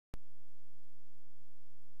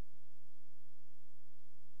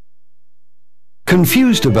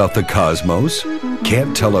Confused about the cosmos?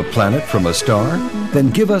 Can't tell a planet from a star? Then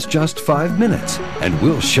give us just 5 minutes and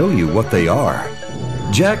we'll show you what they are.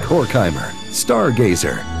 Jack Horkheimer,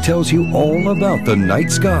 stargazer, tells you all about the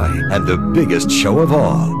night sky and the biggest show of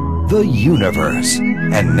all, the universe.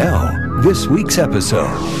 And now, this week's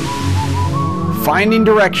episode. Finding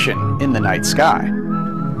direction in the night sky.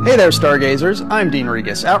 Hey there, stargazers. I'm Dean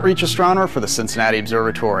Regas, outreach astronomer for the Cincinnati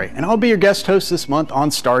Observatory, and I'll be your guest host this month on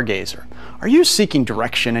Stargazer. Are you seeking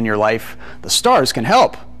direction in your life? The stars can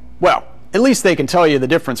help. Well, at least they can tell you the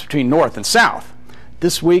difference between north and south.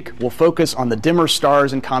 This week, we'll focus on the dimmer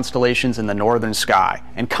stars and constellations in the northern sky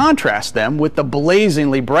and contrast them with the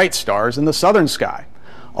blazingly bright stars in the southern sky.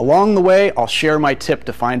 Along the way, I'll share my tip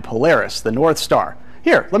to find Polaris, the North Star.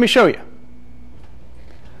 Here, let me show you.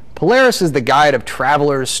 Polaris is the guide of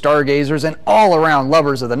travelers, stargazers, and all-around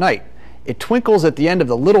lovers of the night. It twinkles at the end of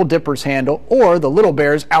the Little Dipper's handle or the Little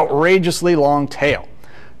Bear's outrageously long tail.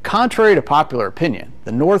 Contrary to popular opinion,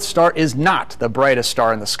 the North Star is not the brightest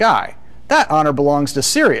star in the sky. That honor belongs to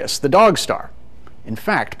Sirius, the dog star. In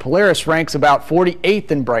fact, Polaris ranks about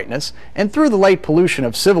 48th in brightness, and through the light pollution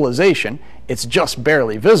of civilization, it's just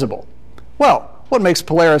barely visible. Well, what makes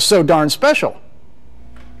Polaris so darn special?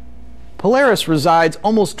 Polaris resides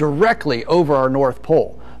almost directly over our North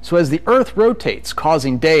Pole, so as the Earth rotates,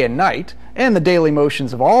 causing day and night, and the daily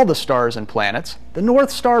motions of all the stars and planets, the North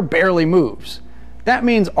Star barely moves. That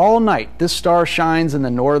means all night this star shines in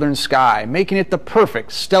the northern sky, making it the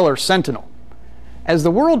perfect stellar sentinel. As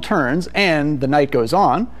the world turns and the night goes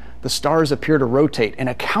on, the stars appear to rotate in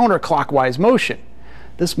a counterclockwise motion.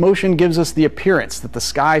 This motion gives us the appearance that the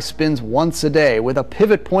sky spins once a day with a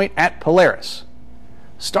pivot point at Polaris.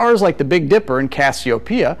 Stars like the Big Dipper and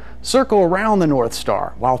Cassiopeia circle around the North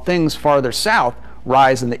Star, while things farther south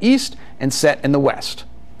rise in the east and set in the west.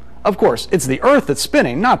 Of course, it's the Earth that's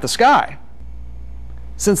spinning, not the sky.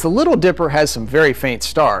 Since the Little Dipper has some very faint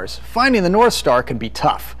stars, finding the North Star can be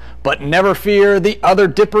tough. But never fear, the other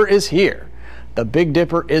Dipper is here. The Big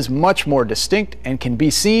Dipper is much more distinct and can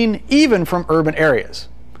be seen even from urban areas.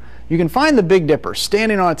 You can find the Big Dipper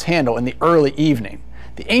standing on its handle in the early evening.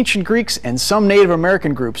 The ancient Greeks and some Native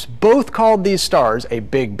American groups both called these stars a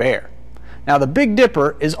Big Bear. Now, the Big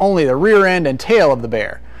Dipper is only the rear end and tail of the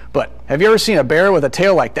bear, but have you ever seen a bear with a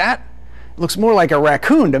tail like that? It looks more like a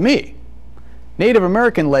raccoon to me. Native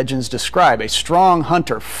American legends describe a strong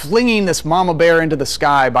hunter flinging this mama bear into the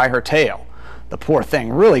sky by her tail. The poor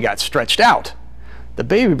thing really got stretched out. The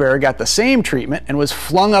baby bear got the same treatment and was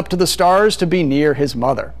flung up to the stars to be near his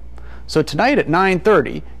mother. So tonight at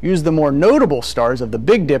 9:30, use the more notable stars of the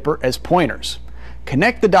Big Dipper as pointers.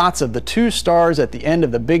 Connect the dots of the two stars at the end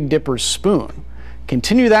of the Big Dipper's spoon.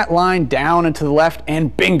 Continue that line down and to the left,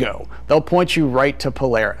 and bingo, they'll point you right to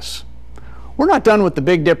Polaris. We're not done with the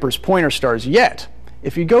Big Dipper's pointer stars yet.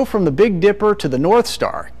 If you go from the Big Dipper to the North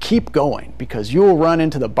Star, keep going, because you will run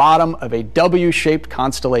into the bottom of a W-shaped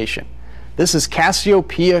constellation. This is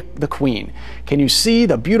Cassiopeia the Queen. Can you see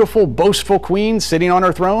the beautiful, boastful queen sitting on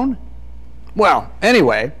her throne? Well,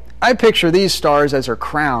 anyway, I picture these stars as her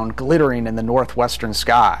crown glittering in the northwestern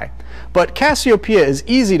sky. But Cassiopeia is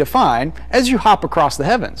easy to find as you hop across the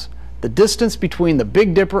heavens. The distance between the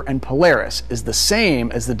Big Dipper and Polaris is the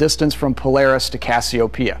same as the distance from Polaris to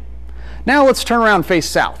Cassiopeia. Now let's turn around and face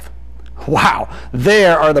south. Wow,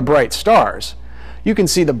 there are the bright stars. You can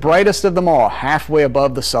see the brightest of them all halfway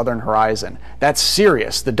above the southern horizon. That's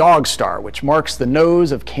Sirius, the dog star, which marks the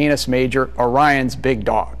nose of Canis Major, Orion's big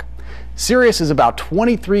dog. Sirius is about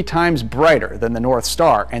 23 times brighter than the North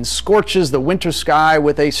Star and scorches the winter sky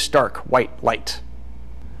with a stark white light.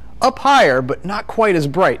 Up higher, but not quite as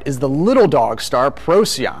bright, is the little dog star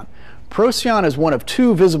Procyon. Procyon is one of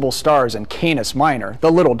two visible stars in Canis Minor,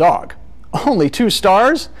 the little dog. Only 2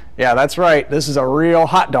 stars? Yeah, that's right, this is a real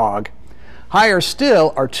hot dog. Higher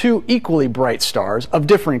still are 2 equally bright stars of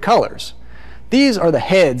different colors. These are the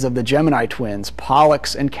heads of the Gemini twins,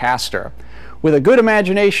 Pollux and Castor. With a good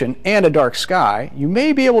imagination and a dark sky, you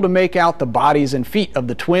may be able to make out the bodies and feet of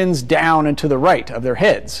the twins down and to the right of their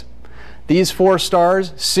heads. These 4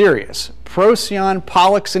 stars, Sirius, Procyon,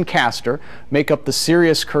 Pollux, and Castor, make up the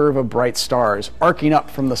Sirius curve of bright stars, arcing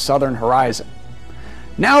up from the southern horizon.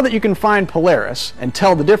 Now that you can find Polaris and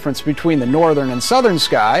tell the difference between the northern and southern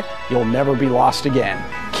sky, you'll never be lost again.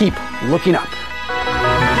 Keep looking up.